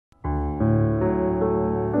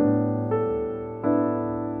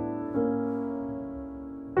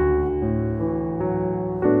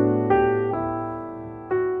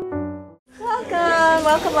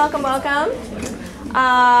welcome, welcome, welcome.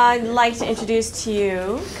 I'd like to introduce to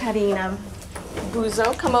you Carina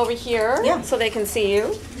Buzo. Come over here so they can see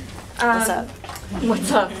you. What's up?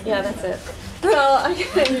 What's up? Yeah, that's it. So I'm going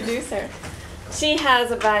to introduce her. She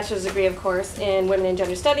has a bachelor's degree, of course, in Women and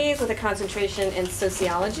Gender Studies with a concentration in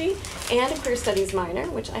sociology and a queer studies minor,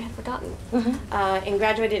 which I had forgotten, and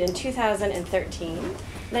graduated in 2013.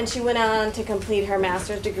 Then she went on to complete her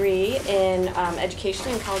master's degree in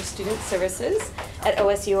education and college student services at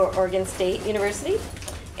OSU, or Oregon State University,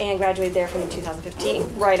 and graduated there from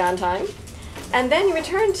 2015, right on time. And then you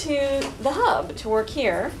returned to the Hub to work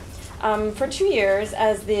here for 2 years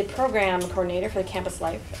as the program coordinator for the campus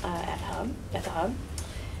life at the Hub,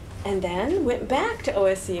 and then went back to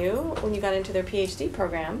OSU when you got into their PhD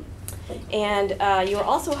program. And you were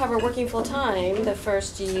also, however, working full-time the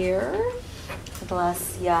first year. The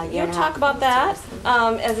last, year and a half. Talk about that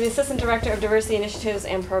as the Assistant Director of Diversity Initiatives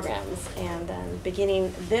and Programs. And then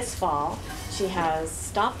beginning this fall, she has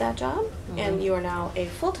stopped that job, and you are now a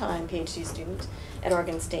full-time PhD student at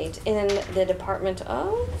Oregon State in the Department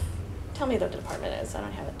of... Tell me what the department is. I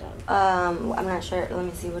don't have it done. I'm not sure. Let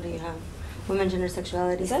me see. What do you have? Women, Gender,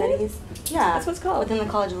 Sexuality Is that Studies. It? Yeah, that's what's called. Within the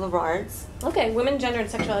College of Liberal Arts. Okay, Women, Gender, and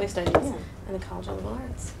Sexuality Studies in the College of Liberal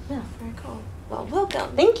Arts. Yeah. Very cool. Well,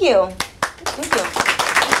 welcome. Thank you. Thank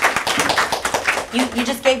you. You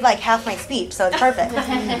just gave like half my speech, so it's perfect.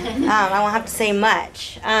 I won't have to say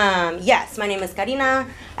much. Yes, my name is Carina.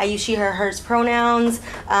 I use she, her, hers pronouns.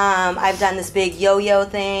 I've done this big yo-yo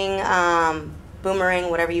thing. Boomerang,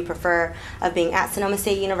 whatever you prefer, of being at Sonoma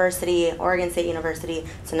State University, Oregon State University,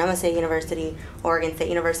 Sonoma State University, Oregon State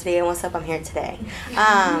University, and what's up, I'm here today.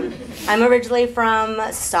 I'm originally from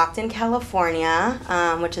Stockton, California,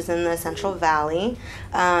 which is in the Central Valley.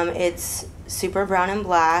 It's super brown and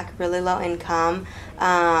black, really low income,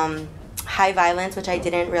 high violence, which I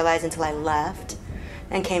didn't realize until I left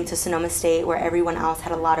and came to Sonoma State, where everyone else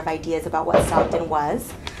had a lot of ideas about what Stockton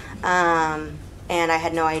was. And I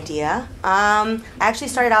had no idea. I actually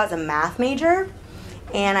started out as a math major,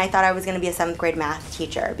 and I thought I was going to be a 7th grade math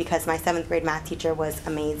teacher because my 7th grade math teacher was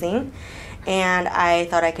amazing, and I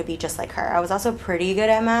thought I could be just like her. I was also pretty good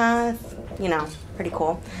at math, you know, pretty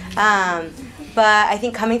cool. But I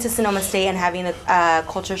think coming to Sonoma State and having a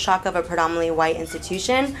culture shock of a predominantly white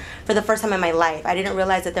institution for the first time in my life, I didn't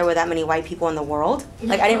realize that there were that many white people in the world.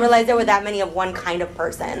 Like, I didn't realize there were that many of one kind of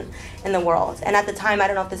person in the world. And at the time, I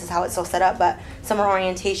don't know if this is how it's still set up, but summer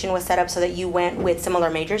orientation was set up so that you went with similar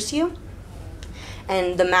majors to you.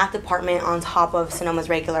 And the math department on top of Sonoma's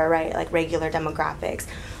regular, right, like regular demographics,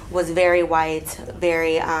 was very white,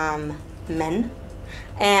 very men.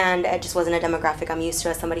 And it just wasn't a demographic I'm used to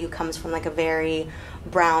as somebody who comes from like a very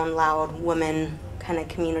brown, loud woman kind of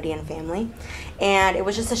community and family. And it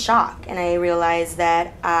was just a shock. And I realized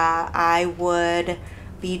that I would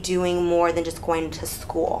be doing more than just going to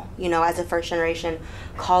school. You know, as a first generation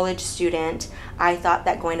college student, I thought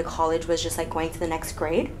that going to college was just like going to the next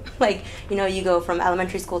grade. Like, you know, you go from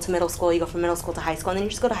elementary school to middle school, you go from middle school to high school, and then you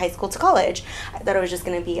just go to high school to college. I thought it was just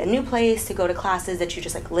going to be a new place to go to classes that you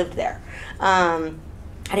just like lived there.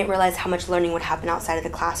 I didn't realize how much learning would happen outside of the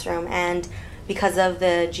classroom, and because of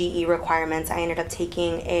the GE requirements, I ended up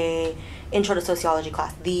taking a intro to sociology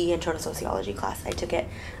class, the intro to sociology class. I took it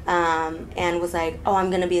and was like, oh, I'm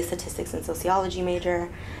going to be a statistics and sociology major.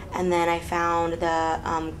 And then I found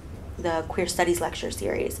the queer studies lecture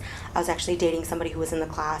series. I was actually dating somebody who was in the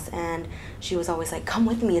class, and she was always like, come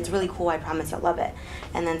with me, it's really cool, I promise you'll love it.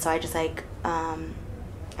 And then so I just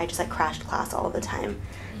crashed class all of the time.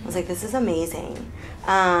 I was like, this is amazing.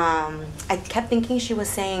 I kept thinking she was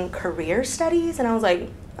saying career studies, and I was like,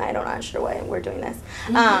 I don't know, I'm sure why we're doing this.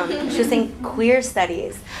 She was saying queer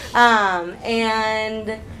studies.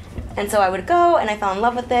 And so I would go, and I fell in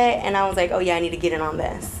love with it, and I was like, oh yeah, I need to get in on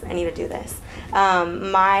this. I need to do this.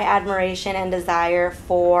 My admiration and desire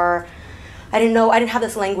for, I didn't have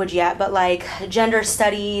this language yet, but like gender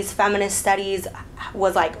studies, feminist studies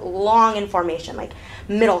was like long in formation, like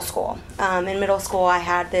middle school. In middle school, I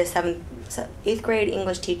had this 8th grade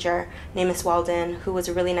English teacher named Miss Walden, who was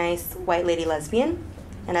a really nice white lady lesbian,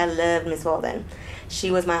 and I loved Miss Walden.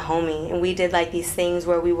 She was my homie, and we did like these things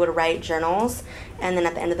where we would write journals, and then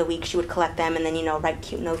at the end of the week she would collect them and then, you know, write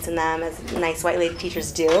cute notes in them, as nice white lady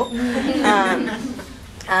teachers do.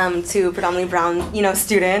 To predominantly brown, you know,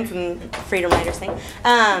 students and freedom writers thing.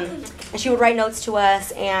 And she would write notes to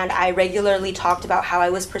us, and I regularly talked about how I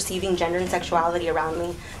was perceiving gender and sexuality around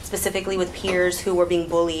me, specifically with peers who were being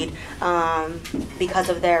bullied because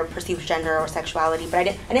of their perceived gender or sexuality. But I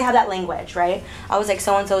didn't have that language, right? I was like,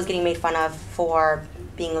 so and so is getting made fun of for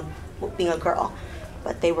being a girl.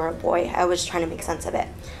 but they were a boy. I was trying to make sense of it.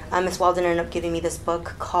 Miss Walden ended up giving me this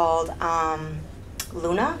book called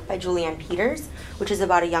Luna by Julianne Peters, which is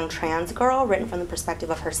about a young trans girl written from the perspective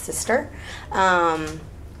of her sister. And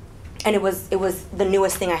it was the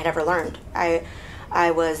newest thing I had ever learned.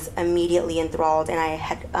 I was immediately enthralled, and I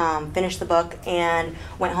had finished the book and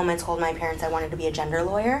went home and told my parents I wanted to be a gender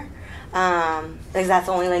lawyer. Because that's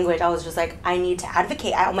the only language. I was just like, I need to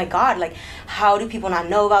advocate. Oh my God, like, how do people not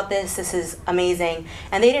know about this? This is amazing.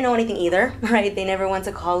 And they didn't know anything either, right? They never went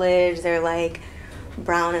to college. They're like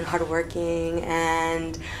brown and hardworking,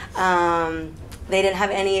 and they didn't have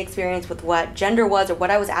any experience with what gender was or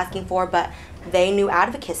what I was asking for, but they knew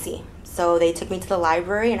advocacy. So they took me to the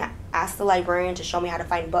library and asked the librarian to show me how to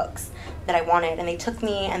find books that I wanted. And they took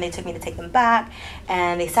me to take them back,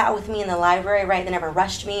 and they sat with me in the library, right? They never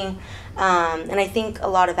rushed me. And I think a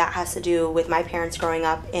lot of that has to do with my parents growing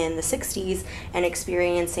up in the 60s and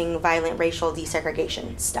experiencing violent racial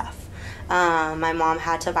desegregation stuff. My mom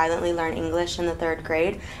had to violently learn English in the 3rd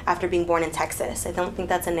grade after being born in Texas. I don't think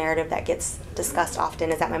that's a narrative that gets discussed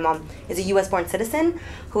often, is that my mom is a U.S. born citizen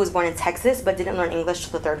who was born in Texas but didn't learn English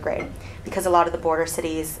till the 3rd grade, because a lot of the border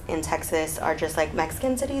cities in Texas are just like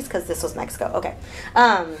Mexican cities, because this was Mexico. Okay.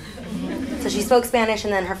 So she spoke Spanish,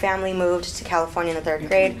 and then her family moved to California in the 3rd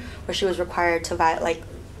grade, where she was required to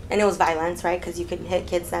and it was violence, right, because you could hit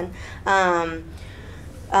kids then,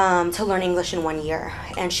 to learn English in 1 year.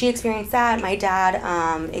 And she experienced that. My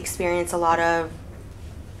dad experienced a lot of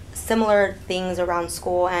similar things around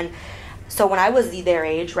school. And so when I was their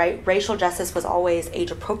age, right, racial justice was always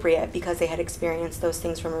age appropriate because they had experienced those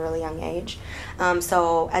things from a really young age.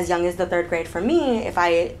 So as young as the 3rd grade for me, if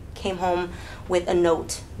I came home with a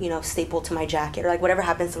note, stapled to my jacket, or like whatever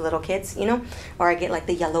happens to little kids, or I get like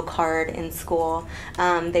the yellow card in school,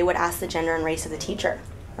 they would ask the gender and race of the teacher.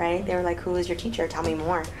 Right? They were like, who is your teacher? Tell me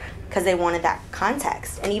more. Because they wanted that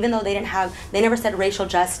context. And even though they never said racial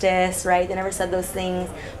justice, right? They never said those things.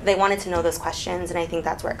 They wanted to know those questions, and I think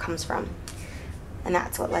that's where it comes from. And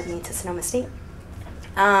that's what led me to Sonoma State.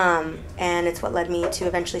 And it's what led me to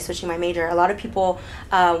eventually switching my major. A lot of people,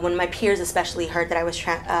 when my peers especially heard that I was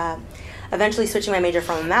eventually switching my major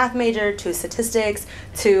from a math major to statistics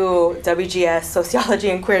to WGS, sociology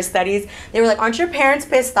and queer studies, they were like, aren't your parents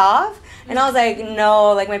pissed off? And I was like,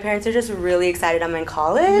 no, like my parents are just really excited I'm in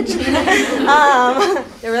college.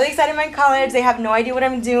 They're really excited I'm in college. They have no idea what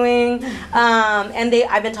I'm doing. And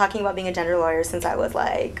I've been talking about being a gender lawyer since I was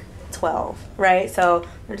like 12, right? So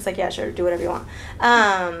they're just like, yeah, sure, do whatever you want.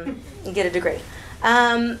 And get a degree.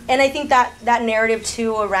 And I think that narrative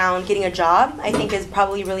too around getting a job, I think is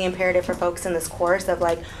probably really imperative for folks in this course of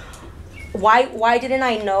like, why didn't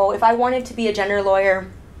I know if I wanted to be a gender lawyer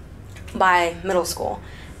by middle school?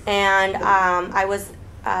 And I was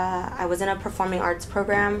in a performing arts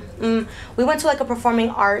program. We went to like a performing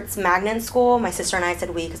arts magnet school. My sister and I said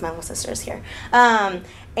we because my little sister is here.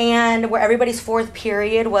 And where everybody's 4th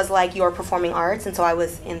period was like your performing arts, and so I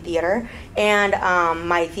was in theater. And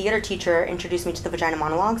my theater teacher introduced me to the Vagina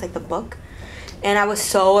Monologues, like the book. And I was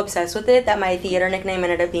so obsessed with it that my theater nickname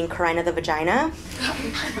ended up being Carina the Vagina.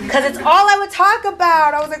 Because it's all I would talk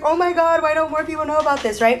about. I was like, oh my God, why don't more people know about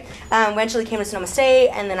this, right? Eventually came to Sonoma State,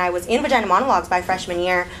 and then I was in Vagina Monologues by freshman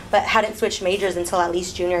year, but hadn't switched majors until at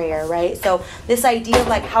least junior year, right? So this idea of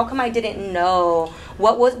like, how come I didn't know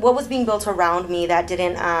what was being built around me that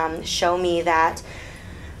didn't show me that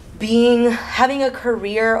having a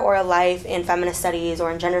career or a life in feminist studies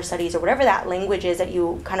or in gender studies or whatever that language is that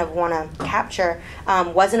you kind of want to capture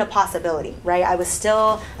wasn't a possibility, right? I was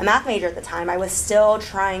still a math major at the time. I was still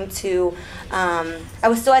I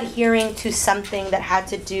was still adhering to something that had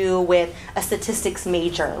to do with a statistics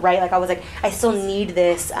major, right? Like I was like, I still need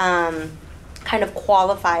this kind of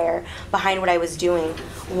qualifier behind what I was doing.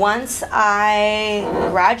 Once I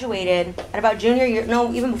graduated at about junior year,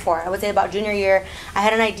 no, even before, I would say about junior year, I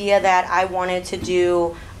had an idea that I wanted to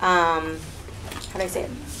do, how do I say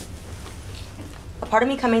it? A part of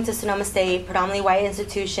me coming to Sonoma State, predominantly white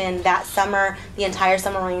institution, that summer, the entire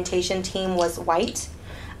summer orientation team was white.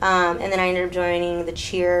 And then I ended up joining the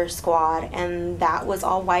cheer squad, and that was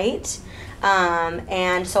all white.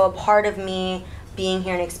 And so a part of me being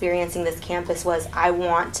here and experiencing this campus was I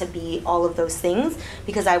want to be all of those things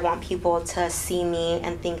because I want people to see me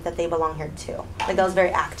and think that they belong here too. Like that was very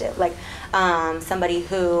active. Like somebody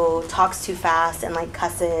who talks too fast and like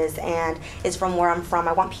cusses and is from where I'm from.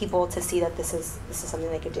 I want people to see that this is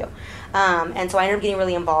something they could do. And so I ended up getting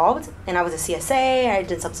really involved, and I was a CSA. I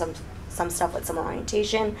did some stuff with summer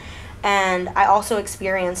orientation, and I also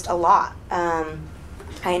experienced a lot.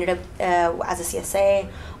 I ended up as a CSA.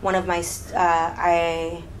 One of my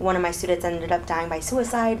students ended up dying by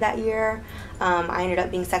suicide that year. I ended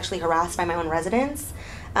up being sexually harassed by my own residents.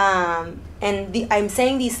 I'm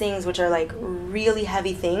saying these things, which are like really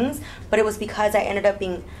heavy things, but it was because I ended up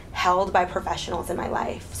being held by professionals in my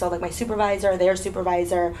life. So like my supervisor, their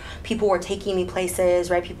supervisor, people were taking me places,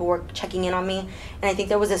 right? People were checking in on me. And I think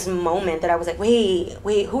there was this moment that I was like, wait,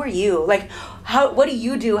 who are you? Like, what do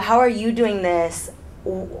you do? How are you doing this?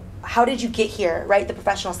 How did you get here, right? The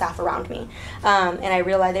professional staff around me. And I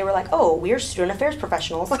realized they were like, oh, we're student affairs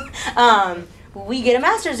professionals. We get a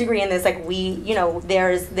master's degree in this, like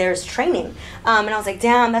there's training. And I was like,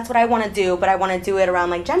 damn, that's what I want to do, but I want to do it around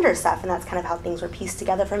like gender stuff. And that's kind of how things were pieced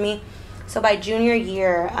together for me. So by junior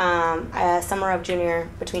year, summer of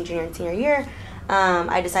between junior and senior year,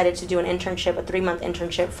 I decided to do an internship, a 3-month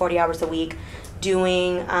internship, 40 hours a week,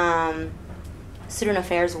 doing student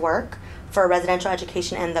affairs work for residential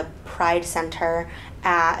education and the Pride Center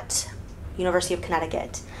at University of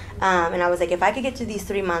Connecticut. And I was like, if I could get to these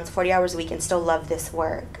 3 months, 40 hours a week, and still love this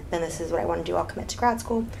work, then this is what I want to do. I'll commit to grad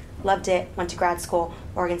school. Loved it. Went to grad school,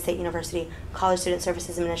 Oregon State University, College Student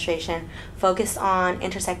Services Administration. Focused on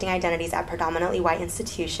intersecting identities at predominantly white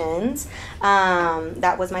institutions.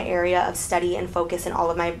 That was my area of study and focus in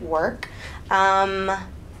all of my work.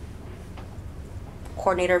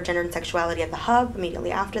 Coordinator of Gender and Sexuality at the Hub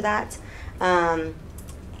immediately after that.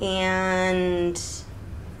 And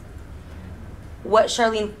what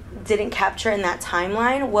Charlene didn't capture in that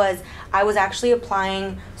timeline was I was actually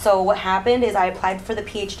applying. So what happened is I applied for the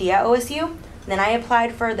PhD at OSU, then I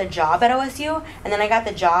applied for the job at OSU, and then I got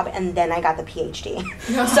the job, and then I got the PhD.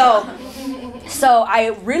 So I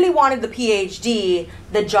really wanted the PhD.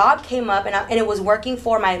 The job came up, and it was working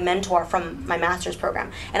for my mentor from my master's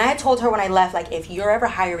program. And I had told her when I left, like, if you're ever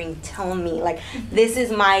hiring, tell me. Like, this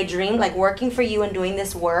is my dream. Like, working for you and doing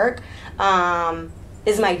this work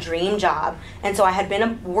is my dream job. And so I had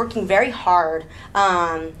been working very hard.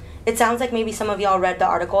 It sounds like maybe some of y'all read the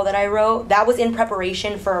article that I wrote. That was in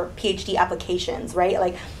preparation for PhD applications, right?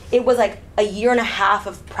 Like, it was like a year and a half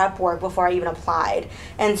of prep work before I even applied.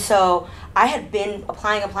 And so I had been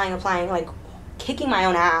applying, like kicking my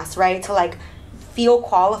own ass, right? To like feel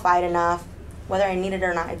qualified enough, whether I needed it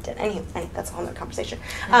or not, I did. Anyway, that's a whole other conversation.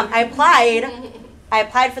 I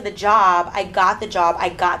applied for the job. I got the job. I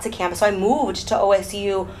got to campus. So I moved to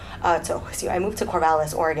OSU. I moved to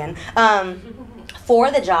Corvallis, Oregon,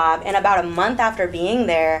 for the job. And about a month after being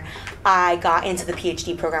there, I got into the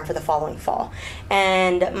PhD program for the following fall.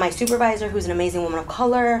 And my supervisor, who's an amazing woman of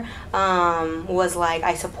color, was like,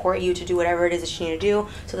 I support you to do whatever it is that you need to do.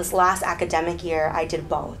 So this last academic year, I did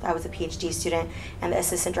both. I was a PhD student and the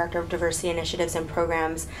assistant director of diversity initiatives and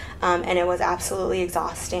programs. And it was absolutely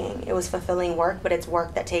exhausting. It was fulfilling work, but it's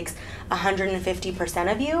work that takes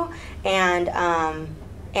 150% of you.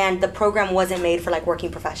 And the program wasn't made for like working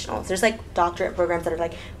professionals. There's like doctorate programs that are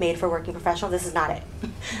like made for working professionals. This is not it.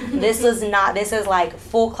 This is like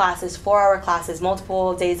full classes, 4-hour classes,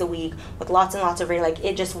 multiple days a week with lots and lots of reading. Like,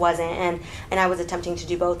 it just wasn't. And I was attempting to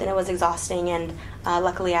do both, and it was exhausting. And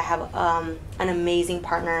luckily I have an amazing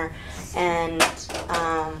partner, and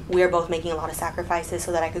we are both making a lot of sacrifices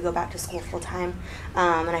so that I could go back to school full time.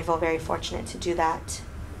 And I feel very fortunate to do that.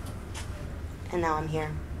 And now I'm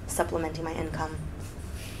here supplementing my income,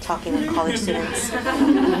 talking with college students.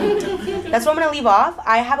 That's what I'm going to leave off.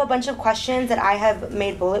 I have a bunch of questions that I have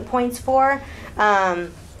made bullet points for. I've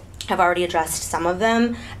already addressed some of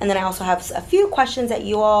them. And then I also have a few questions that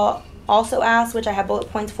you all also asked, which I have bullet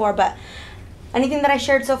points for. But anything that I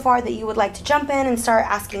shared so far that you would like to jump in and start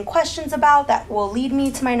asking questions about that will lead me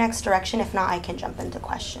to my next direction. If not, I can jump into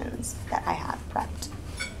questions that I have prepped.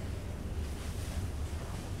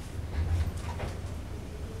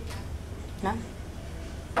 No?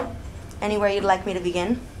 Anywhere you'd like me to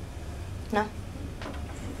begin? No?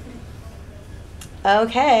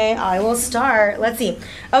 Okay, I will start. Let's see.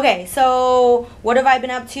 Okay, so what have I been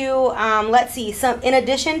up to? Let's see. In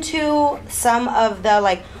addition to some of the,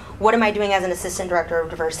 like, what am I doing as an assistant director of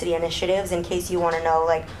diversity initiatives, in case you want to know,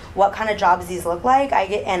 like, what kind of jobs these look like,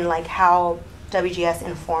 and like how WGS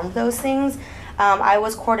informed those things. I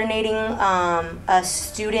was coordinating a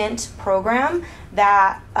student program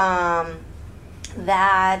that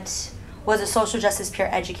was a social justice peer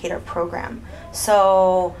educator program.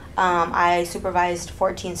 So I supervised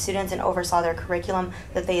 14 students and oversaw their curriculum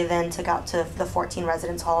that they then took out to the 14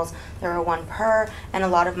 residence halls. There were one per, and a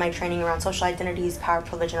lot of my training around social identities, power,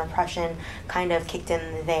 privilege, and oppression kind of kicked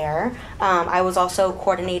in there. I was also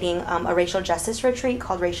coordinating a racial justice retreat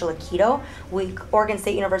called Racial Aikido. Oregon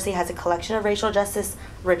State University has a collection of racial justice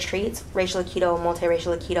retreats, Racial Aikido,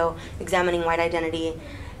 Multiracial Aikido, Examining White Identity,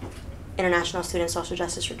 International Student Social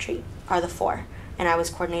Justice Retreat are the 4. and I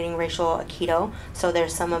was coordinating racial aikido, so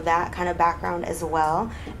there's some of that kind of background as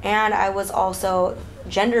well. And I was also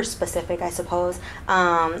gender specific, I suppose.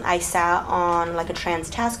 I sat on like a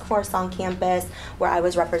trans task force on campus where I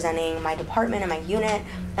was representing my department and my unit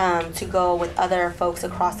to go with other folks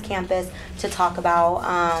across campus to talk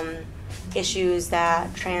about issues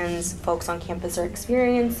that trans folks on campus are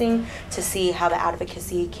experiencing, to see how the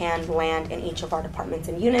advocacy can land in each of our departments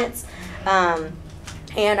and units.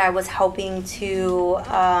 And I was helping to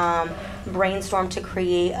brainstorm to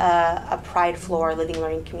create a Pride Floor living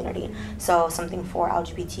learning community. So something for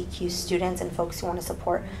LGBTQ students and folks who want to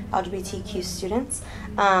support LGBTQ students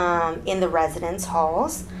in the residence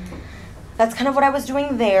halls. That's kind of what I was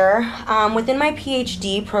doing there. Within my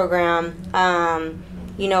PhD program,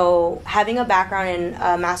 you know, having a background in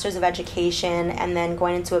Master's of Education and then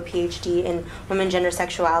going into a PhD in Women, Gender,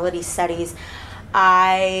 Sexuality Studies,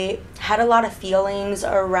 I had a lot of feelings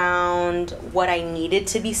around what I needed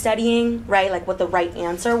to be studying, right? Like what the right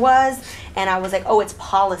answer was. And I was like, oh, it's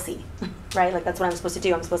policy, right? Like that's what I'm supposed to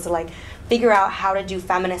do. I'm supposed to like figure out how to do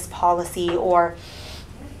feminist policy or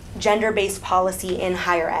gender-based policy in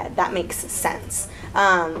higher ed. That makes sense.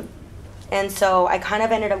 And so I kind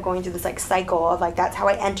of ended up going through this like cycle of like, that's how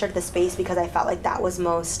I entered the space because I felt like that was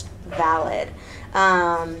most valid.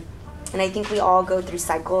 And I think we all go through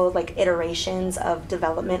cycles, like iterations of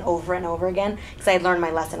development over and over again, because I had learned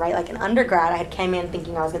my lesson, right? Like in undergrad, I had came in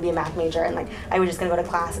thinking I was gonna be a math major and like I was just gonna go to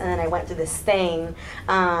class, and then I went through this thing,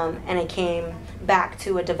 and I came back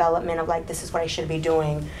to a development of like, this is what I should be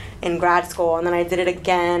doing in grad school, and then I did it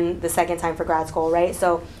again the second time for grad school, right?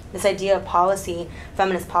 So this idea of policy,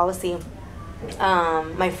 feminist policy,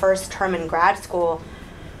 my first term in grad school,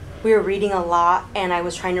 we were reading a lot, and I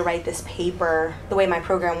was trying to write this paper. The way my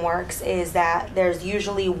program works is that there's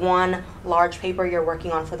usually one large paper you're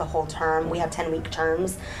working on for the whole term. We have 10-week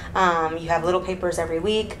terms. You have little papers every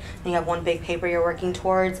week, and you have one big paper you're working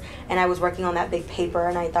towards. And I was working on that big paper,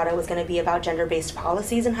 and I thought it was going to be about gender-based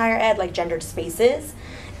policies in higher ed, like gendered spaces.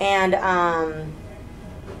 And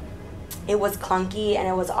it was clunky, and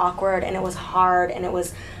it was awkward, and it was hard, and it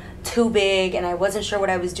was too big, and I wasn't sure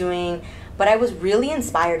what I was doing. But I was really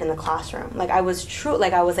inspired in the classroom. Like I was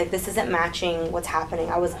like, this isn't matching what's happening.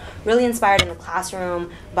 I was really inspired in the classroom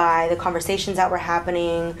by the conversations that were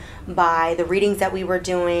happening, by the readings that we were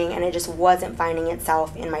doing, and it just wasn't finding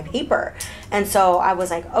itself in my paper. And so I was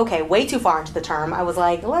like, okay, way too far into the term. I was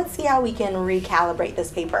like, let's see how we can recalibrate this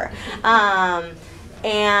paper.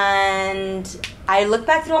 And I looked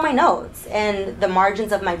back through all my notes and the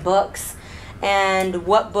margins of my books and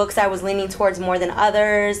what books I was leaning towards more than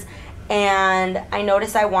others. And I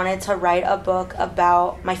noticed I wanted to write a book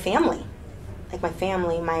about my family, like my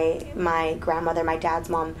family, my grandmother, my dad's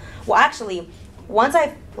mom. Well, actually, once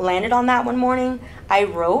I landed on that one morning, I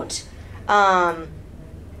wrote 9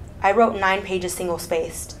 pages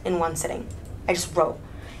single-spaced in one sitting. I just wrote.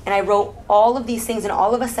 And I wrote all of these things, and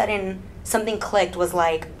all of a sudden, something clicked. Was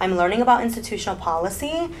like, I'm learning about institutional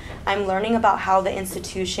policy. I'm learning about how the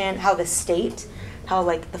institution, how the state, how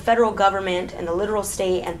like the federal government and the literal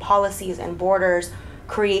state and policies and borders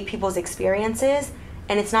create people's experiences.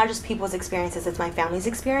 And it's not just people's experiences, it's my family's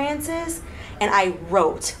experiences. And I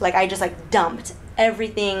wrote, like I just like dumped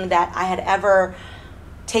everything that I had ever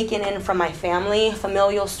taken in from my family,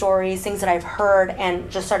 familial stories, things that I've heard, and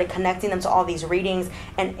just started connecting them to all these readings,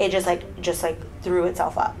 and it just like threw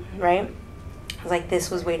itself up, right? I was like, this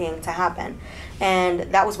was waiting to happen.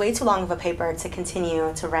 And that was way too long of a paper to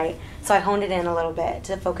continue to write. So I honed it in a little bit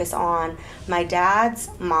to focus on my dad's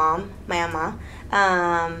mom, my ama,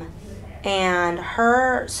 and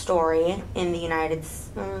her story in the United States,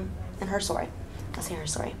 and her story. I'll say her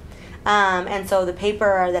story. And so the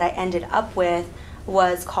paper that I ended up with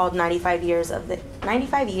was called 95 years of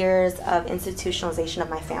institutionalization of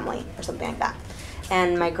my family, or something like that.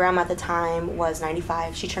 And my grandma at the time was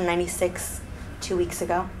 95. She turned 96 2 weeks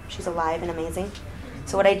ago. She's alive and amazing.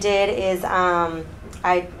 So what I did is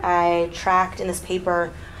I tracked in this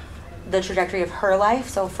paper the trajectory of her life.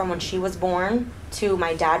 So from when she was born to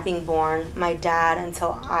my dad being born, my dad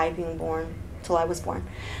until I was born,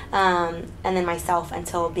 and then myself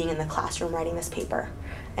until being in the classroom writing this paper.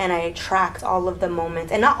 And I tracked all of the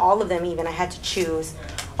moments, and not all of them even, I had to choose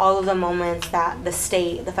all of the moments that the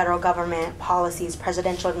state, the federal government, policies,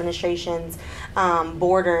 presidential administrations,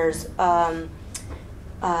 borders,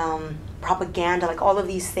 propaganda, like all of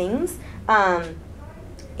these things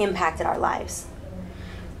impacted our lives,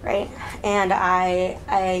 right? And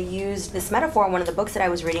I used this metaphor. One of the books that I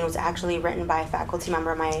was reading was actually written by a faculty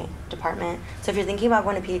member of my department. So if you're thinking about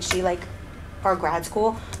going to PhD, like or grad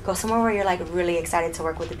school, go somewhere where you're like really excited to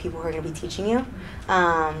work with the people who are going to be teaching you.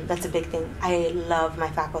 That's a big thing. I love my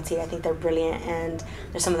faculty. I think they're brilliant, and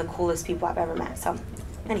they're some of the coolest people I've ever met. So,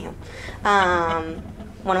 anywho,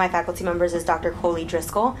 one of my faculty members is Dr. Coley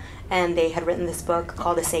Driscoll, and they had written this book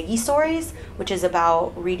called The Segi Stories, which is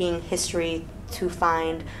about reading history to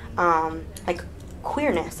find like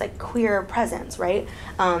queerness, like queer presence, right?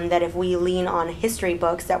 That if we lean on history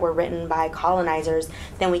books that were written by colonizers,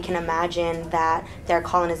 then we can imagine that their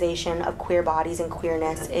colonization of queer bodies and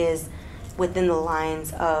queerness is within the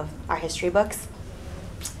lines of our history books.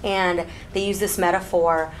 And they use this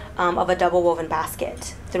metaphor of a double woven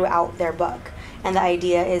basket throughout their book. And the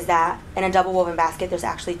idea is that in a double woven basket, there's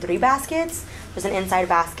actually 3 baskets. There's an inside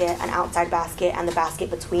basket, an outside basket, and the basket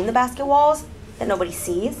between the basket walls that nobody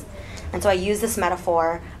sees. And so I use this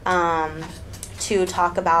metaphor to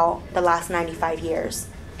talk about the last 95 years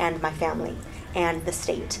and my family and the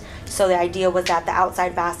state. So the idea was that the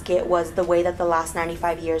outside basket was the way that the last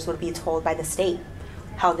 95 years would be told by the state,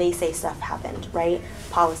 how they say stuff happened, right?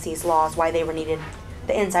 Policies, laws, why they were needed.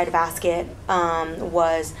 The inside basket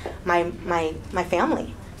was my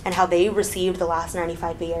family and how they received the last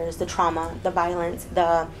 95 years, the trauma, the violence,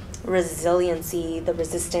 the resiliency, the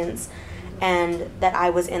resistance, and that I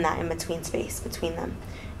was in that in-between space between them.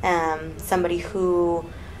 Somebody who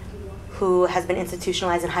has been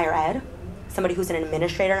institutionalized in higher ed, somebody who's an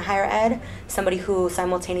administrator in higher ed, somebody who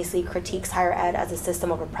simultaneously critiques higher ed as a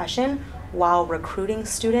system of oppression while recruiting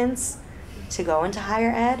students to go into higher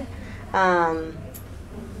ed,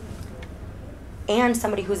 and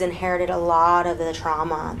somebody who's inherited a lot of the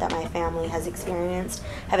trauma that my family has experienced,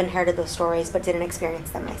 have inherited those stories but didn't experience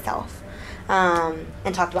them myself.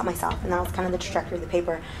 And talked about myself, and that was kind of the trajectory of the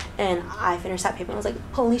paper. And I finished that paper and I was like,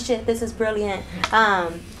 holy shit, this is brilliant.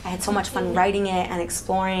 I had so much fun writing it and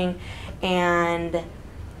exploring, and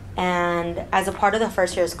as a part of the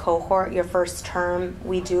first year's cohort, your first term,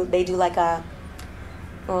 they do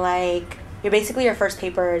you're basically, your first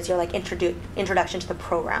paper is your like introduction to the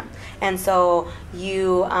program. And so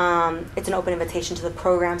it's an open invitation to the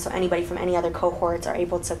program, so anybody from any other cohorts are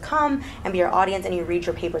able to come and be your audience, and you read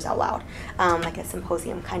your papers out loud, like a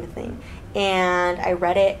symposium kind of thing. And I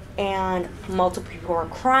read it, and multiple people were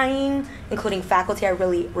crying, including faculty I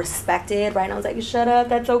really respected, right? And I was like, shut up,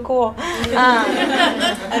 that's so cool.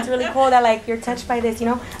 That's really cool that like you're touched by this, you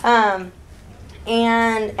know?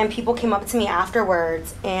 And people came up to me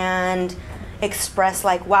afterwards and expressed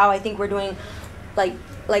like, wow, I think we're doing like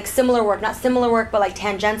similar work, not similar work, but like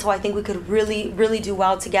tangential. I think we could really do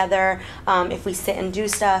well together if we sit and do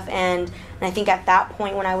stuff. And I think at that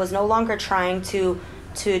point, when I was no longer trying to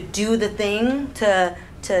do the thing, to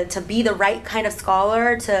be the right kind of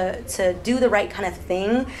scholar, to do the right kind of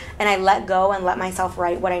thing, and I let go and let myself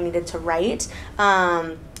write what I needed to write,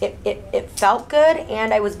 it felt good,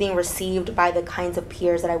 and I was being received by the kinds of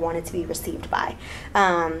peers that I wanted to be received by.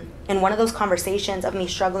 In one of those conversations of me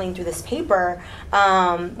struggling through this paper,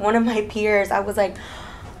 one of my peers, I was like,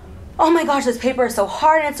 oh my gosh, this paper is so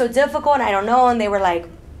hard and it's so difficult and I don't know, and they were like,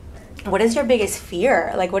 what is your biggest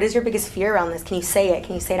fear? Like, what is your biggest fear around this? Can you say it?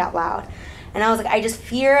 Can you say it out loud? And I was like, I just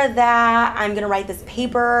fear that I'm going to write this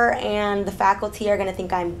paper and the faculty are going to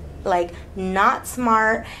think I'm like not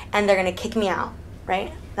smart and they're going to kick me out,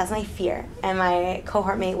 right? That's my fear. And my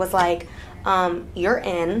cohort mate was like, you're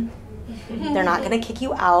in. They're not going to kick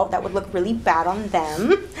you out. That would look really bad on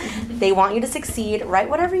them. They want you to succeed. Write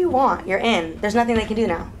whatever you want. You're in. There's nothing they can do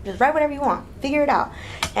now. Just write whatever you want. Figure it out.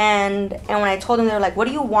 And when I told them, they were like, what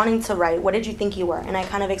are you wanting to write? What did you think you were? And I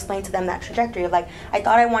kind of explained to them that trajectory of like, I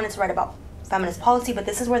thought I wanted to write about feminist policy, but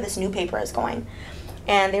this is where this new paper is going.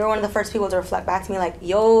 And they were one of the first people to reflect back to me like,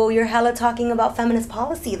 yo, you're hella talking about feminist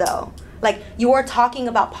policy though. Like, you're talking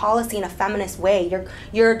about policy in a feminist way.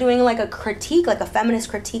 You're doing like a critique, like a feminist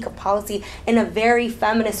critique of policy in a very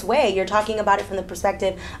feminist way. You're talking about it from the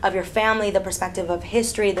perspective of your family, the perspective of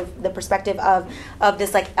history, the perspective of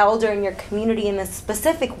this like elder in your community in a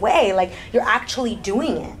specific way. Like, you're actually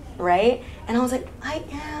doing it, right? And I was like, I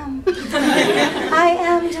am. I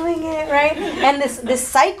am doing it, right? And this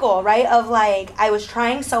cycle, right, of like, I was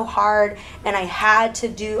trying so hard and I had to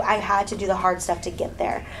do the hard stuff to get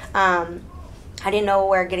there. I didn't know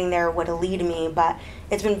where getting there would lead me, but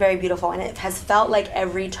it's been very beautiful, and it has felt like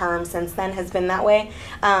every term since then has been that way,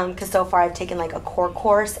 because so far I've taken like a core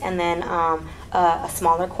course and then a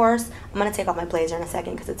smaller course. I'm going to take off my blazer in a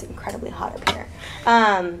second because it's incredibly hot up here.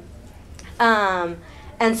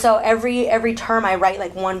 And so every term I write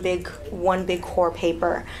like one big core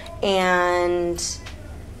paper, and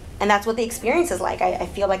that's what the experience is like. I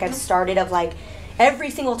feel like I've started of like,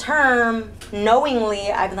 every single term,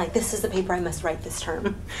 knowingly, I've been like, this is the paper I must write this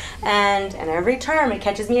term. And every term it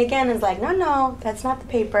catches me again and is like, no, that's not the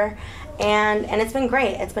paper. And it's been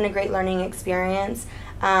great. It's been a great learning experience.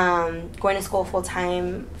 Going to school full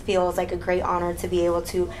time feels like a great honor to be able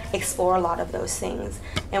to explore a lot of those things.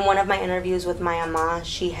 In one of my interviews with my ama,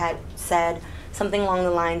 she had said something along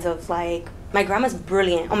the lines of like, my grandma's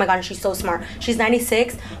brilliant. Oh my God, she's so smart. She's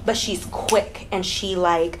 96, but she's quick, and she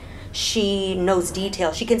knows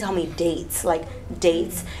details. She can tell me dates,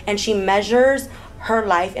 and she measures her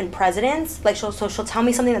life in presidents. Like she'll tell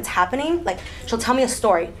me something that's happening. Like she'll tell me a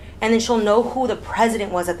story, and then she'll know who the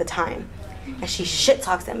president was at the time. And she shit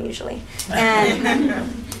talks them usually,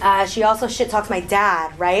 and she also shit talks my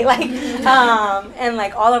dad, right? Like, and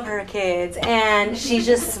like all of her kids, and she's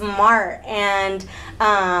just smart and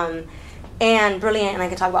brilliant, and I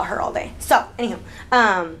could talk about her all day. So, anywho,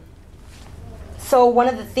 so one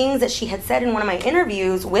of the things that she had said in one of my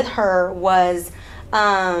interviews with her was,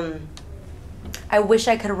 I wish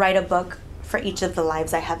I could write a book for each of the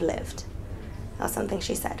lives I have lived. That was something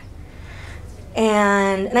she said.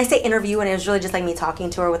 And I say interview, and it was really just like me talking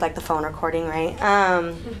to her with like the phone recording, right?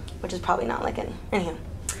 Which is probably not like an, anywho,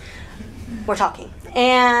 we're talking.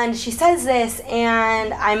 And she says this,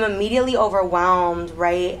 and I'm immediately overwhelmed,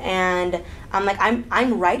 right? And I'm like,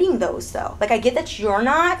 I'm writing those though. Like I get that you're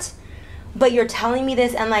not, but you're telling me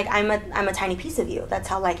this, and like I'm a tiny piece of you. That's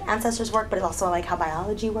how like ancestors work, but it's also like how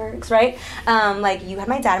biology works, right? Like you had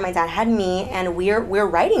my dad, and my dad had me, and we're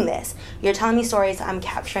writing this. You're telling me stories, I'm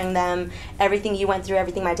capturing them. Everything you went through,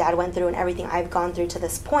 everything my dad went through, and everything I've gone through to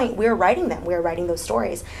this point, we're writing them. We're writing those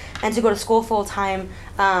stories. And to go to school full time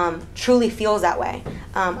truly feels that way.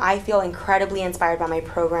 I feel incredibly inspired by my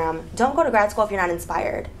program. Don't go to grad school if you're not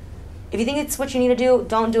inspired. If you think it's what you need to do,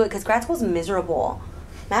 don't do it, because grad school's miserable.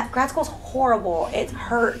 Grad school's horrible. It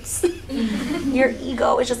hurts. Your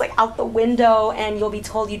ego is just like out the window, and you'll be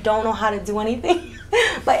told you don't know how to do anything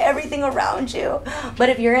by everything around you. But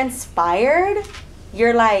if you're inspired,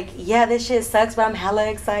 you're like, yeah, this shit sucks, but I'm hella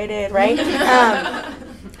excited, right?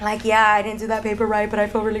 Like, yeah, I didn't do that paper right, but I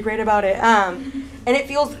feel really great about it. And it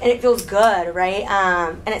feels good, right?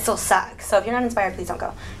 And it still sucks. So if you're not inspired, please don't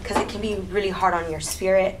go, because it can be really hard on your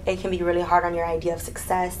spirit. It can be really hard on your idea of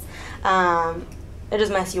success. It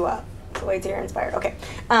just mess you up. So wait till you're inspired. Okay,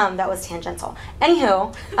 that was tangential.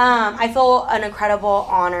 Anywho, I feel an incredible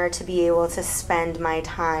honor to be able to spend my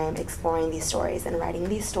time exploring these stories and writing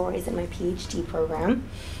these stories in my PhD program.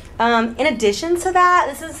 In addition to that,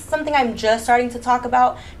 this is something I'm just starting to talk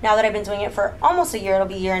about now that I've been doing it for almost a year. It'll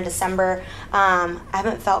be a year in December. I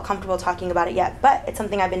haven't felt comfortable talking about it yet, but it's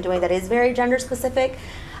something I've been doing that is very gender specific.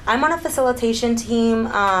 I'm on a facilitation team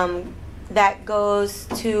that goes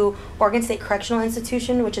to Oregon State Correctional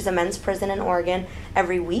Institution, which is a men's prison in Oregon,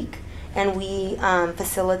 every week. And we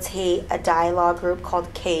facilitate a dialogue group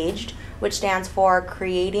called CAGED, which stands for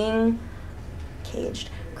creating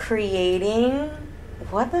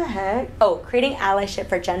allyship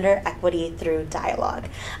for gender equity through dialogue.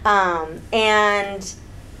 And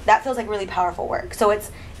that feels like really powerful work. So it's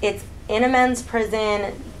in a men's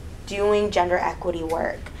prison doing gender equity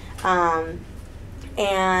work.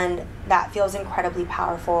 And that feels incredibly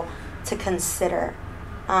powerful to consider.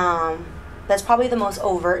 That's probably the most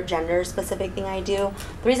overt gender-specific thing I do.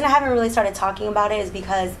 The reason I haven't really started talking about it is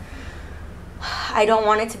because I don't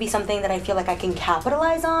want it to be something that I feel like I can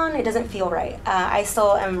capitalize on. It doesn't feel right. I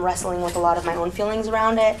still am wrestling with a lot of my own feelings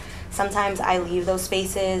around it. Sometimes I leave those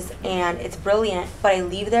spaces and it's brilliant, but I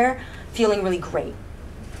leave there feeling really great.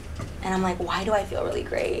 And I'm like, why do I feel really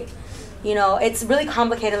great? You know, it's really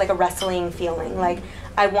complicated, like a wrestling feeling. Like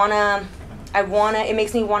it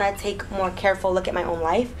makes me want to take a more careful look at my own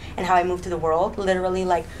life and how I move through the world. Literally,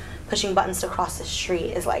 like pushing buttons to cross the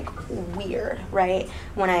street is like weird, right?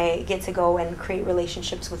 When I get to go and create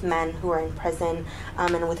relationships with men who are in prison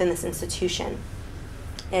and within this institution.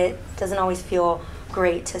 It doesn't always feel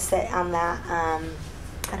great to sit on that,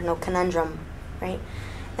 conundrum, right?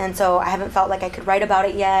 And so I haven't felt like I could write about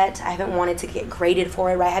it yet. I haven't wanted to get graded for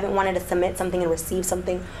it, right? I haven't wanted to submit something and receive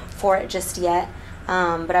something for it just yet.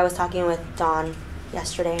 But I was talking with Don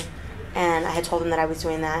yesterday, and I had told him that I was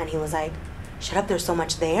doing that, and he was like, shut up, there's so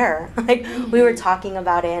much there. Like, we were talking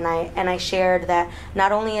about it, and I shared that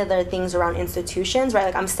not only are there things around institutions, right?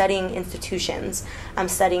 Like, I'm studying institutions. I'm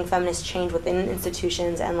studying feminist change within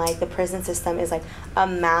institutions, and like the prison system is like a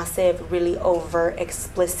massive, really overt,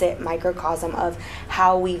 explicit microcosm of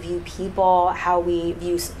how we view people, how we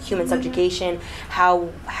view human subjugation,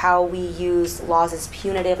 how we use laws as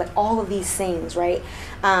punitive, like all of these things, right?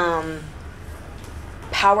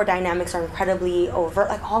 Power dynamics are incredibly overt,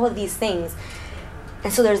 like all of these things.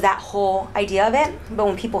 And so there's that whole idea of it. But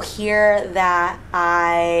when people hear that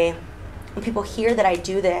I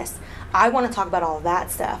do this, I want to talk about all of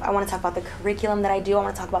that stuff. I want to talk about the curriculum that I do. I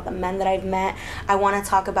want to talk about the men that I've met. I want to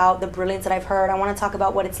talk about the brilliance that I've heard. I want to talk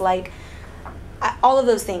about what it's like. All of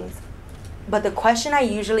those things. But the question I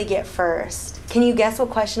usually get first, can you guess what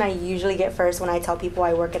question I usually get first when I tell people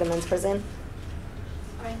I work at a men's prison?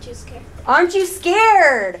 Aren't you scared? Aren't you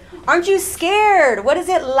scared? Aren't you scared? What is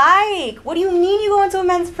it like? What do you mean you go into a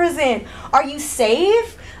men's prison? Are you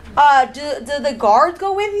safe? Do the guards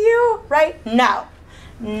go with you? Right? No.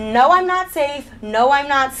 No, I'm not safe. No, I'm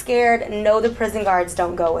not scared. No, the prison guards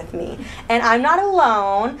don't go with me. And I'm not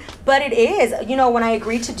alone, but it is. You know, when I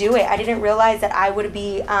agreed to do it, I didn't realize that I would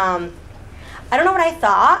be, I don't know what I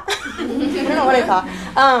thought. I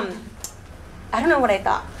don't know what I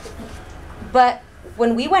thought. But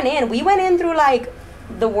when we went in through like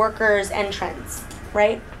the workers' entrance,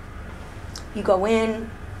 right? You go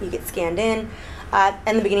in, you get scanned in.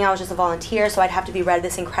 In the beginning, I was just a volunteer, so I'd have to be read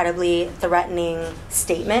this incredibly threatening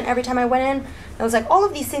statement every time I went in. I was like, all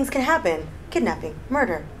of these things can happen. Kidnapping,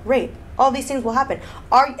 murder, rape, all these things will happen.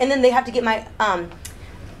 And then they have to get my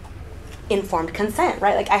informed consent,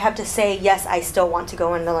 right? Like, I have to say, yes, I still want to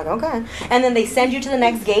go in. And they're like, okay. And then they send you to the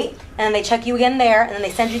next gate, and then they check you again there, and then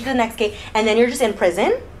they send you to the next gate, and then you're just in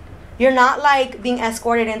prison. You're not like being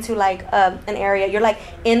escorted into like an area. You're like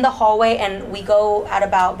in the hallway, and we go at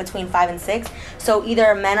about between 5 and 6. So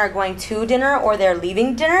either men are going to dinner or they're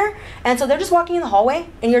leaving dinner, and so they're just walking in the hallway,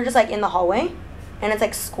 and you're just like in the hallway, and it's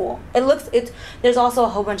like school. There's also a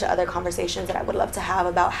whole bunch of other conversations that I would love to have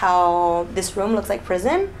about how this room looks like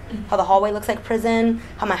prison, how the hallway looks like prison,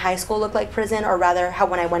 how my high school looked like prison, or rather how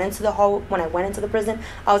when I went into the prison,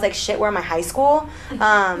 I was like, shit, where my high school?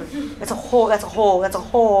 That's a whole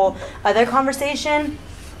other conversation.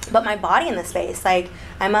 But my body in the space, like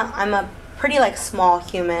I'm a pretty like small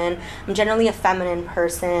human. I'm generally a feminine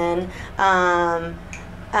person.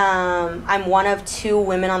 I'm one of 2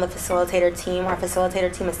 women on the facilitator team. Our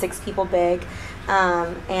facilitator team is 6 people big,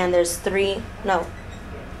 and there's 3. No,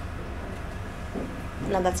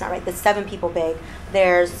 that's not right. There's 7 people big.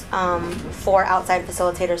 There's 4 outside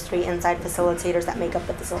facilitators, 3 inside facilitators that make up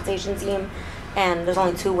the facilitation team, and there's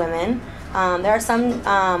only 2 women. There are some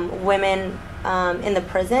women in the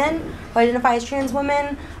prison who identify as trans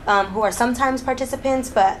women, who are sometimes participants,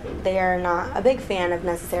 but they are not a big fan of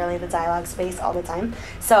necessarily the dialogue space all the time.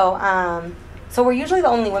 So we're usually the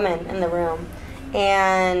only women in the room,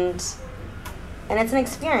 and it's an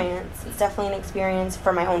experience. It's definitely an experience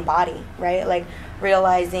for my own body, right? Like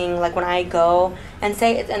realizing, like when I go and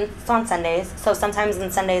it's on Sundays, so sometimes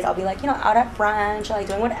on Sundays I'll be like, out at brunch or like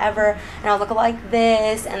doing whatever, and I'll look like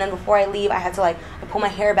this, and then before I leave I have to I pull my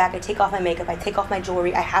hair back, I take off my makeup, I take off my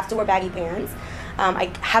jewelry, I have to wear baggy pants.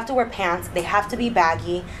 I have to wear pants. They have to be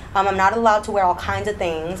baggy. I'm not allowed to wear all kinds of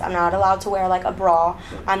things. I'm not allowed to wear like a bra.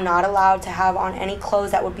 I'm not allowed to have on any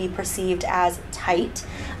clothes that would be perceived as tight.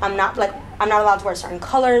 I'm not allowed to wear certain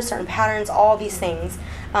colors, certain patterns, all these things.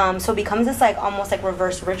 So it becomes this like almost like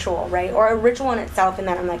reverse ritual, right? Or a ritual in itself, in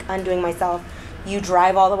that I'm like undoing myself. You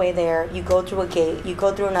drive all the way there, you go through a gate, you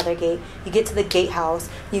go through another gate, you get to the gatehouse,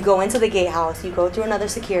 you go into the gatehouse, you go through another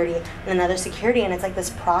security, and it's like this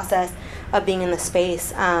process of being in the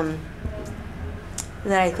space that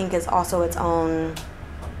I think is also its own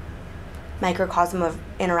microcosm of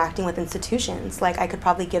interacting with institutions. Like I could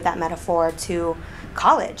probably give that metaphor to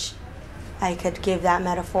college. I could give that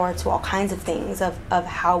metaphor to all kinds of things of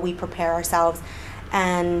how we prepare ourselves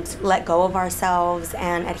and let go of ourselves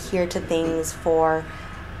and adhere to things for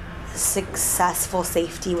successful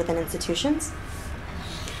safety within institutions.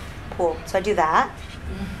 Cool. So I do that.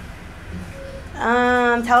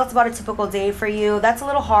 Tell us about a typical day for you. That's a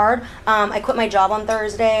little hard. I quit my job on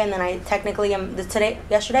Thursday, and then I technically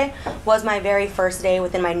yesterday was my very first day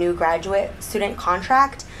within my new graduate student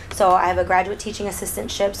contract. So I have a graduate teaching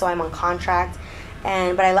assistantship, so I'm on contract.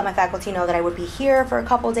 But I let my faculty know that I would be here for a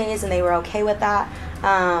couple days, and they were okay with that.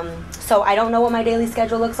 So I don't know what my daily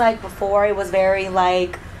schedule looks like. Before, it was very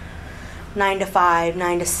like 9 to 5,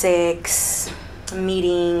 9 to 6,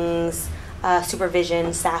 meetings,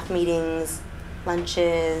 supervision, staff meetings,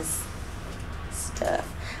 lunches,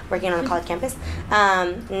 stuff, working on the college campus.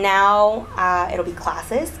 Now it'll be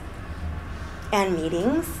classes and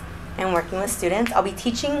meetings and working with students. I'll be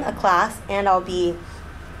teaching a class, and I'll be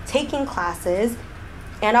taking classes,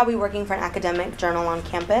 and I'll be working for an academic journal on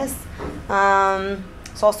campus.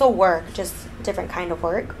 So also work, just different kind of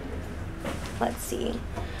work. Let's see.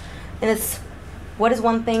 And what is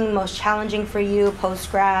one thing most challenging for you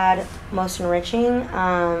post-grad, most enriching?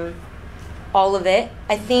 All of it.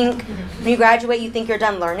 I think when you graduate, you think you're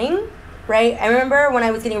done learning, right? I remember when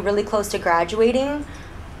I was getting really close to graduating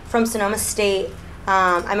from Sonoma State,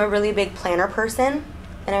 I'm a really big planner person,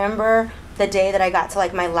 and I remember the day that I got to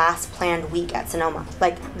like my last planned week at Sonoma.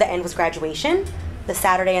 Like the end was graduation. The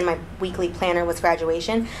Saturday in my weekly planner was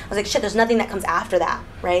graduation. I was like, shit, there's nothing that comes after that,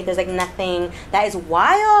 right? There's like nothing. That is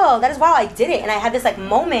wild. That is wild. I did it. And I had this like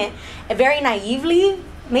moment, very naively,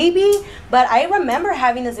 maybe, but I remember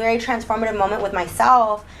having this very transformative moment with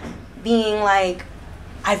myself, being like,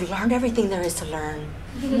 I've learned everything there is to learn.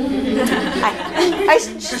 I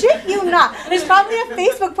shit you not. There's probably a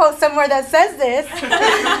Facebook post somewhere that says this.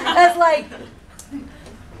 That's like,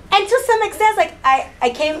 and to some extent, like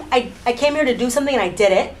I came here to do something and I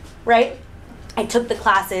did it, right? I took the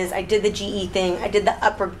classes, I did the GE thing, I did the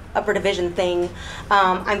upper division thing.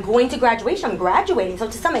 I'm going to graduation, I'm graduating. So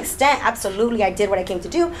to some extent, absolutely, I did what I came to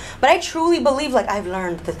do. But I truly believe like I've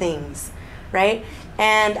learned the things, right?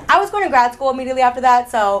 And I was going to grad school immediately after that,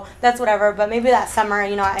 so that's whatever. But maybe that summer,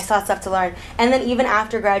 you know, I still had stuff to learn. And then even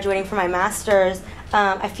after graduating from my master's,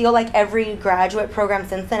 I feel like every graduate program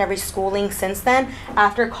since then, every schooling since then,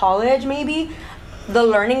 after college maybe, the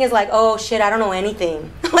learning is like, oh shit, I don't know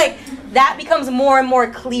anything. Like that becomes more and more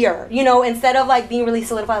clear, you know, instead of like being really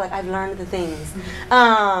solidified, like I've learned the things.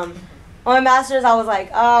 On my master's, I was like,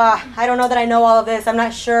 I don't know that I know all of this. I'm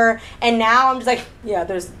not sure. And now I'm just like, yeah,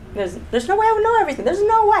 there's no way I would know everything. There's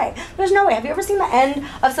no way. There's no way. Have you ever seen the end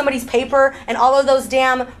of somebody's paper and all of those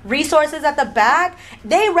damn resources at the back?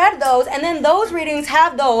 They read those, and then those readings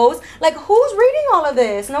have those. Like, who's reading all of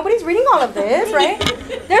this? Nobody's reading all of this, right?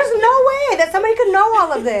 There's no way that somebody could know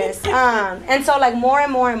all of this. And so, like, more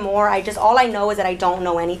and more and more, all I know is that I don't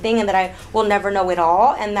know anything and that I will never know it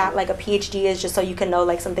all, and that, like, a PhD is just so you can know,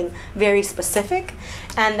 like, something very specific,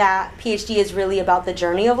 and that PhD is really about the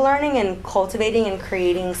journey of learning and cultivating and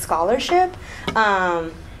creating scholarship.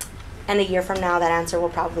 And a year from now, that answer will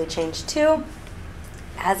probably change too,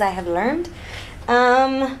 as I have learned.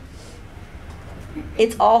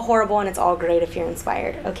 It's all horrible and it's all great if you're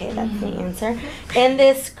inspired. Okay, that's the answer. In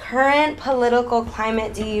this current political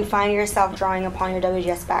climate, do you find yourself drawing upon your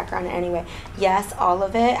WGS background in any way? Yes, all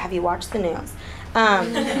of it. Have you watched the news?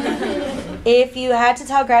 If you had to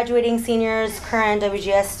tell graduating seniors, current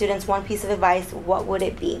WGS students, one piece of advice, what would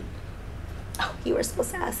it be? Oh, you were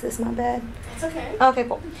supposed to ask this, my bad. It's okay. Okay,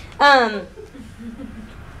 cool.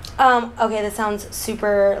 Okay, this sounds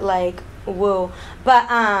super, like, woo.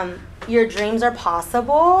 But, your dreams are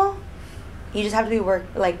possible. You just have to be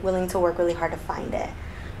willing to work really hard to find it.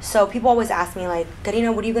 So people always ask me, like,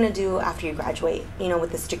 Carina, what are you going to do after you graduate, you know,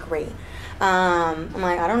 with this degree? I'm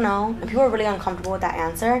like, I don't know. And people are really uncomfortable with that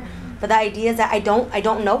answer. But the idea is that I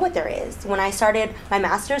don't know what there is. When I started my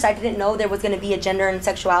master's, I didn't know there was going to be a gender and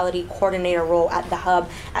sexuality coordinator role at the hub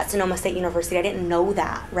at Sonoma State University. I didn't know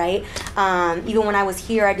that, right? Even when I was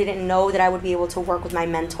here, I didn't know that I would be able to work with my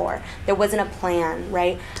mentor. There wasn't a plan,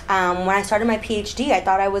 right? When I started my PhD, I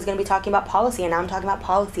thought I was going to be talking about policy, and now I'm talking about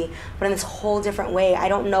policy, but in this whole different way. I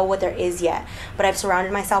don't know what there is yet, but I've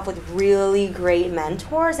surrounded myself with really great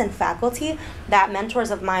mentors and faculty, that mentors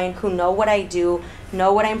of mine who know what I do,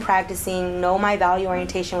 know what I'm practicing, know my value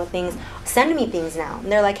orientation with things, send me things now. And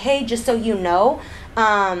they're like, hey, just so you know,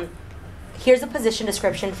 here's a position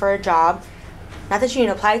description for a job. Not that you need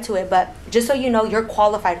to apply to it, but just so you know, you're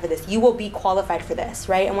qualified for this. You will be qualified for this,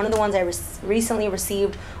 right? And one of the ones I recently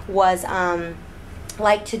received was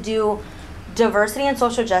like to do diversity and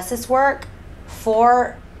social justice work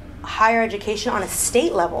for higher education on a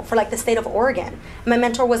state level, for like the state of Oregon. And my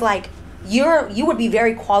mentor was like, you would be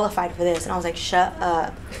very qualified for this. And I was like, shut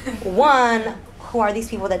up. One, who are these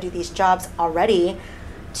people that do these jobs already?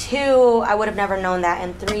 Two, I would have never known that.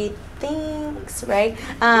 And three, thanks, right?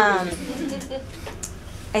 I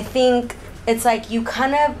think it's like you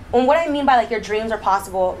kind of, and what I mean by like your dreams are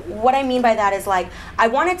possible, what I mean by that is like, I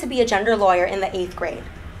wanted to be a gender lawyer in the 8th grade.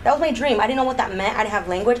 That was my dream. I didn't know what that meant. I didn't have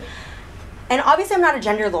language. And obviously I'm not a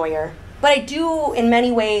gender lawyer, but I do in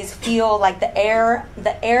many ways feel like the air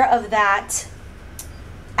of that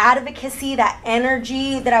advocacy, that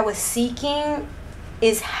energy that I was seeking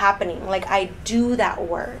is happening. Like I do that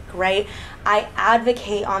work, right? I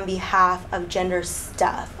advocate on behalf of gender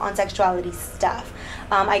stuff, on sexuality stuff.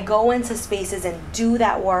 I go into spaces and do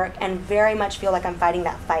that work and very much feel like I'm fighting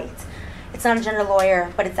that fight. It's not a gender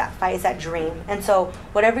lawyer, but it's that fight, it's that dream. And so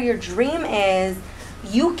whatever your dream is,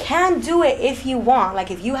 you can do it if you want.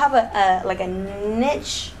 Like if you have a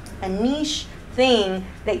niche thing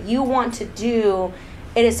that you want to do,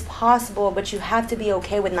 it is possible, but you have to be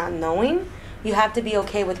okay with not knowing. You have to be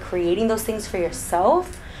okay with creating those things for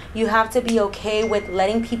yourself. You have to be okay with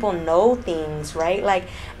letting people know things, right? Like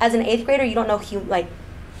as an 8th grader, you don't know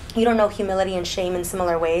you don't know humility and shame in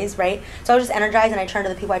similar ways, right? So I was just energized, and I turned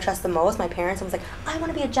to the people I trust the most, my parents, and was like, I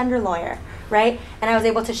want to be a gender lawyer, right? And I was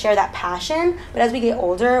able to share that passion. But as we get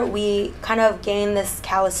older, we kind of gain this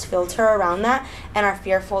calloused filter around that and are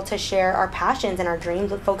fearful to share our passions and our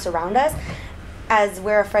dreams with folks around us, as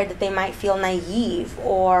we're afraid that they might feel naive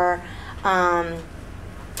or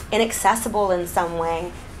inaccessible in some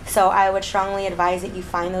way. So I would strongly advise that you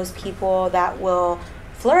find those people that will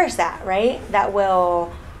flourish that, right? That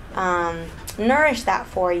will nourish that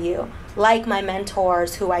for you. Like my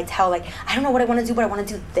mentors, who I tell, like, I don't know what I want to do, but I want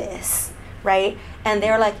to do this, right? And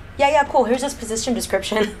they're like, yeah, cool, here's this position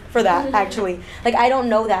description for that, actually. Like, I don't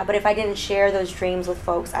know that, but if I didn't share those dreams with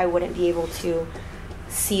folks, I wouldn't be able to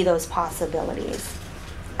see those possibilities.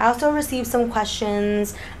 I also received some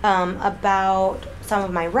questions about some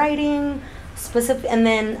of my writing, and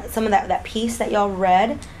then some of that piece that y'all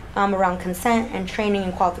read around consent and training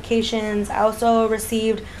and qualifications. I also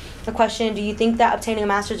received a question: do you think that obtaining a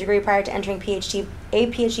master's degree prior to entering a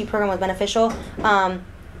PhD program was beneficial?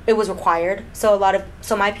 It was required. So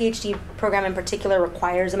my PhD program in particular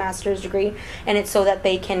requires a master's degree, and it's so that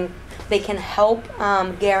they can help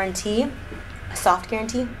guarantee, a soft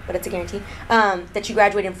guarantee, but it's a guarantee, that you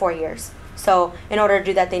graduate in 4 years. So in order to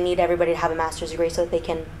do that, they need everybody to have a master's degree so that they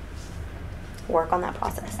can work on that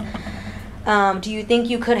process. Do you think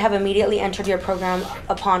you could have immediately entered your program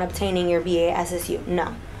upon obtaining your BA at SSU?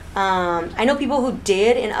 No. I know people who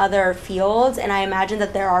did in other fields, and I imagine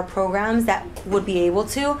that there are programs that would be able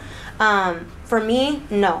to. For me,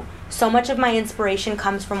 no. So much of my inspiration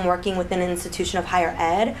comes from working within an institution of higher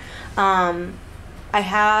ed.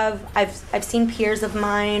 I've seen peers of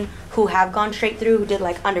mine who have gone straight through, who did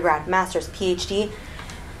like undergrad, master's, PhD,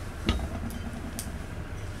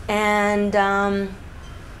 and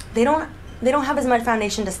they don't have as much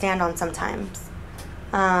foundation to stand on sometimes.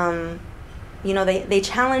 They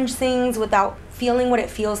challenge things without feeling what it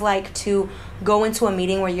feels like to go into a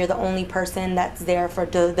meeting where you're the only person that's there for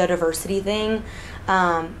the diversity thing,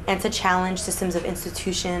 and to challenge systems of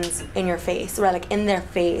institutions in your face, right? Like in their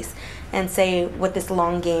face, and say what this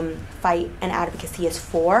long game fight and advocacy is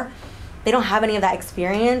for. They don't have any of that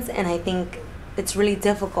experience, and I think it's really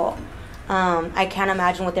difficult. I can't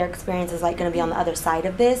imagine what their experience is like going to be on the other side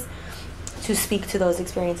of this, to speak to those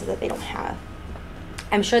experiences that they don't have.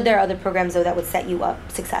 I'm sure there are other programs, though, that would set you up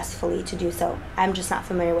successfully to do so. I'm just not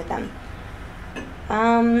familiar with them.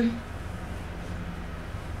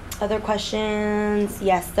 Other questions?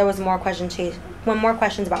 Yes, there was more questions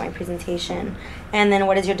about my presentation. And then,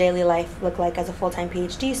 what does your daily life look like as a full-time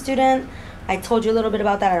PhD student? I told you a little bit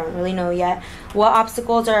about that. I don't really know yet. What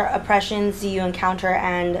obstacles or oppressions do you encounter,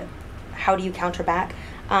 and how do you counter back?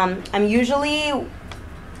 I'm usually,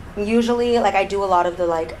 like, I do a lot of the,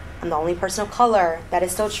 like, I'm the only person of color. That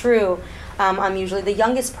is so true. I'm usually the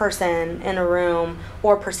youngest person in a room,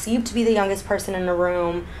 or perceived to be the youngest person in a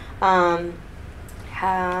room.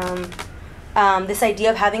 This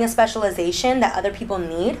idea of having a specialization that other people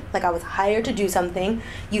need. Like, I was hired to do something.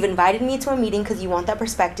 You've invited me to a meeting because you want that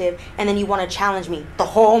perspective, and then you want to challenge me the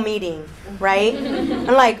whole meeting, right? I'm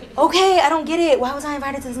like, okay, I don't get it. Why was I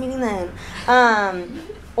invited to this meeting then?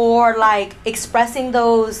 Or like expressing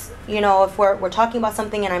those, if we're talking about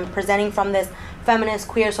something and I'm presenting from this feminist,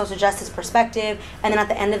 queer, social justice perspective, and then at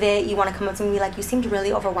the end of it, you want to come up to me and be like, you seemed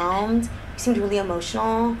really overwhelmed. You seemed really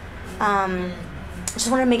emotional. I just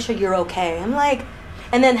want to make sure you're okay. I'm like,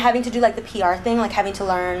 and then having to do like the PR thing, like having to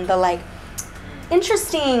learn the like,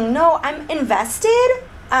 interesting, no, I'm invested.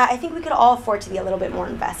 I think we could all afford to be a little bit more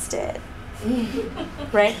invested.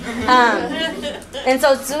 Right? And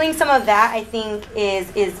so doing some of that, I think,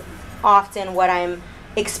 is often what I'm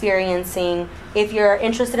experiencing. If you're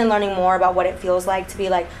interested in learning more about what it feels like to be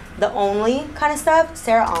like the only kind of stuff,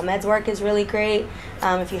 Sarah Ahmed's work is really great.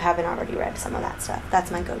 If you haven't already read some of that stuff, that's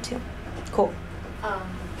my go-to. Cool.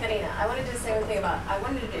 Carina, I wanted to say one thing about, I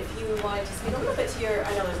wondered if you wanted to speak a little bit to your,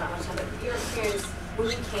 I know there's not much time, but your experience when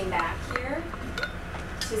you came back here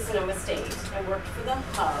to Sonoma State and worked for the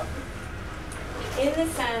Hub, in the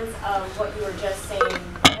sense of what you were just saying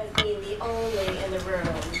as being the only in the room.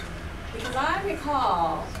 Because I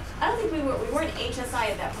recall, I don't think we weren't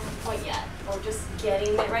HSI at that point yet, or just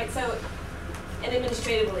getting it, right? So, and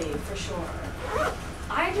administratively, for sure.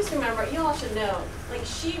 I just remember, you all should know, like,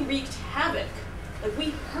 she wreaked havoc. Like,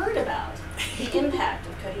 we heard about the impact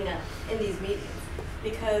of Carina in these meetings,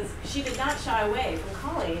 because she did not shy away from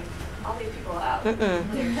calling all these people out. It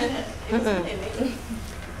was really amazing.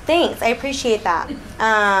 Thanks, I appreciate that.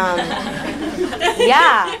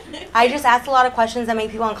 Yeah, I just ask a lot of questions that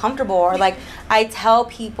make people uncomfortable, or like I tell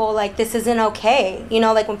people like this isn't okay.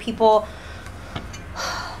 Like when people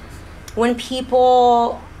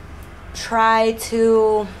try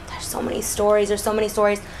to, there's so many stories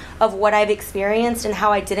of what I've experienced and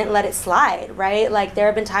how I didn't let it slide, right? Like there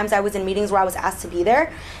have been times I was in meetings where I was asked to be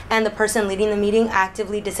there and the person leading the meeting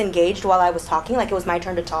actively disengaged while I was talking, like it was my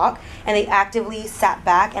turn to talk, and they actively sat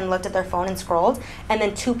back and looked at their phone and scrolled, and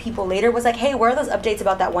then 2 people later was like, hey, where are those updates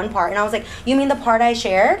about that one part? And I was like, you mean the part I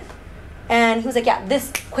shared? And he was like, yeah,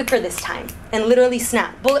 this quicker this time, and literally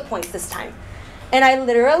snapped, bullet points this time. And I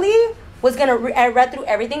literally was gonna, I read through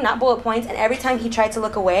everything, not bullet points, and every time he tried to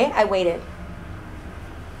look away, I waited.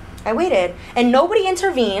 And nobody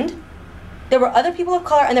intervened. There were other people of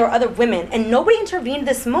color and there were other women, and nobody intervened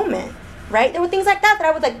this moment, right? There were things like that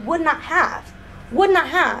I was like, would not have.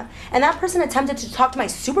 And that person attempted to talk to my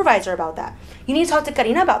supervisor about that. You need to talk to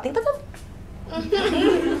Carina about things.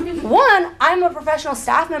 One, I'm a professional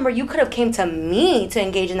staff member. You could have came to me to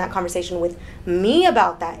engage in that conversation with me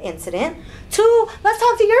about that incident. 2, let's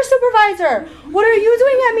talk to your supervisor. What are you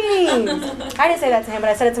doing at meetings? I didn't say that to him, but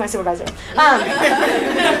I said it to my supervisor. I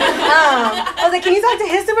was like, can you talk to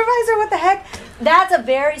his supervisor? What the heck? That's a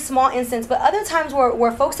very small instance, but other times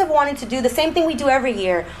where folks have wanted to do the same thing we do every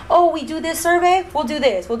year. Oh, we do this survey, we'll do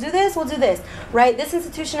this, we'll do this, we'll do this, right? This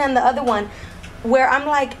institution and the other one, where I'm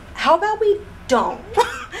like, how about we don't?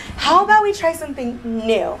 How about we try something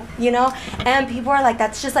new, you know? And people are like,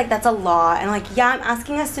 that's a lot. And like, yeah, I'm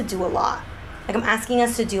asking us to do a lot. Like, I'm asking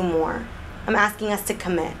us to do more. I'm asking us to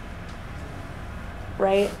commit,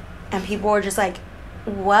 right? And people are just like,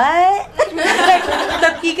 what? Like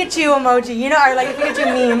the Pikachu emoji, you know, or like the Pikachu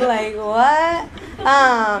meme, like,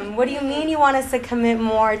 what do you mean you want us to commit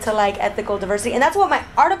more to like ethical diversity? And that's what my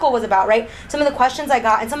article was about, right? Some of the questions I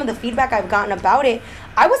got and some of the feedback I've gotten about it,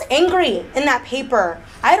 I was angry in that paper.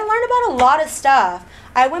 I had to learn about a lot of stuff.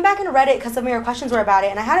 I went back and read it because some of your questions were about it,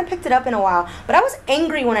 and I hadn't picked it up in a while, but I was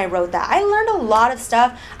angry when I wrote that. I learned a lot of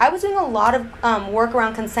stuff. I was doing a lot of work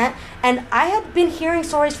around consent, and I had been hearing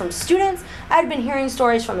stories from students. I had been hearing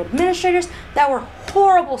stories from administrators that were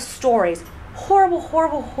horrible stories.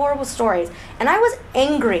 Horrible stories. And I was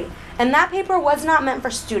angry. And that paper was not meant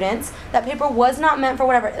for students. That paper was not meant for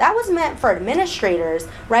whatever. That was meant for administrators,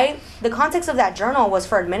 right? The context of that journal was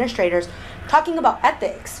for administrators talking about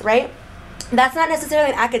ethics, right? That's not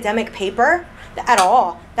necessarily an academic paper at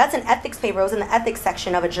all. That's an ethics paper. It was in the ethics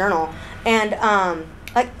section of a journal. And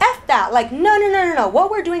like, F that. Like, no.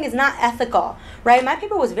 What we're doing is not ethical, right? My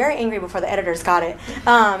paper was very angry before the editors got it.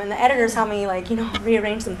 And the editors helped me, like, you know,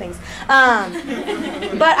 rearrange some things.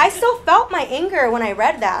 But I still felt my anger when I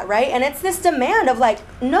read that, right? And it's this demand of, like,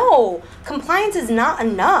 no, compliance is not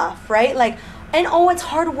enough, right? Like, and oh, it's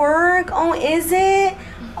hard work. Oh, is it?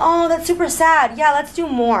 Oh, that's super sad. Yeah, let's do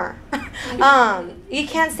more. You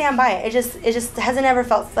can't stand by it. It just hasn't ever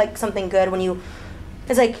felt like something good when you.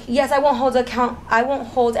 It's like, yes, I won't hold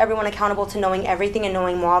everyone accountable to knowing everything and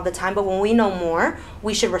knowing more all the time. But when we know more,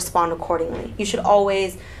 we should respond accordingly. You should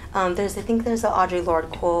always. I think there's an Audre Lorde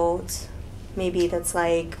quote, maybe that's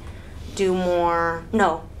like, do more.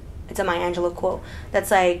 No, it's a Maya Angelou quote.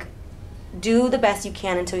 That's like, do the best you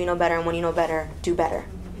can until you know better, and when you know better, do better.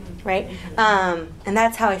 Right? And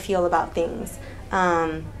that's how I feel about things.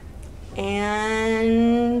 And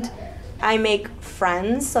I make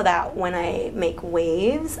friends so that when I make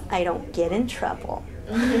waves, I don't get in trouble.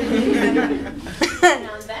 And on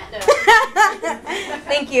that note.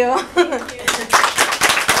 Thank you. Thank you.